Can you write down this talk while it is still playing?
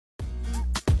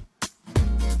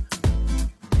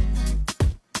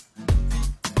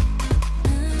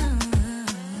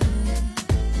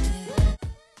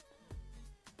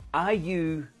Are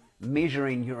you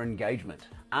measuring your engagement?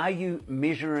 Are you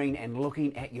measuring and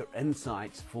looking at your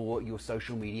insights for your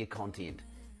social media content?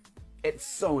 It's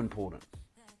so important.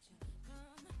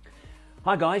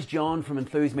 Hi guys, John from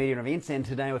Enthuse Media and Events, and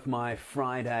today with my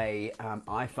Friday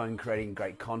iPhone creating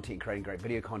great content, creating great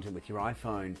video content with your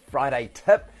iPhone Friday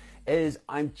tip is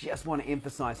I just want to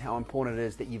emphasize how important it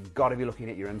is that you've got to be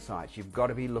looking at your insights. You've got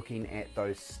to be looking at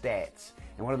those stats.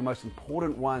 And one of the most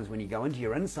important ones when you go into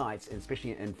your insights, and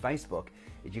especially in Facebook,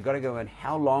 is you've got to go in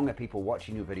how long are people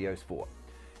watching your videos for?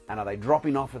 And are they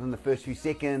dropping off within the first few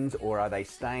seconds, or are they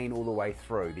staying all the way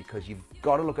through? Because you've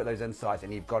got to look at those insights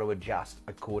and you've got to adjust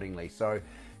accordingly. So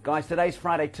guys, today's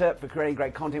Friday tip for creating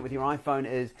great content with your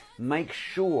iPhone is make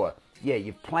sure,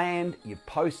 you've planned, you've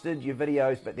posted your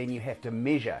videos, but then you have to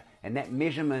measure. And that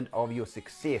measurement of your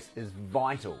success is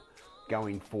vital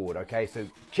going forward, okay? So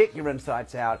check your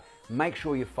insights out, make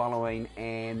sure you're following,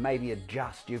 and maybe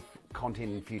adjust your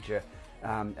content in future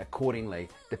accordingly,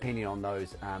 depending on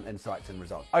those insights and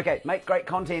results. Okay, make great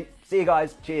content. See you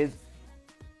guys. Cheers.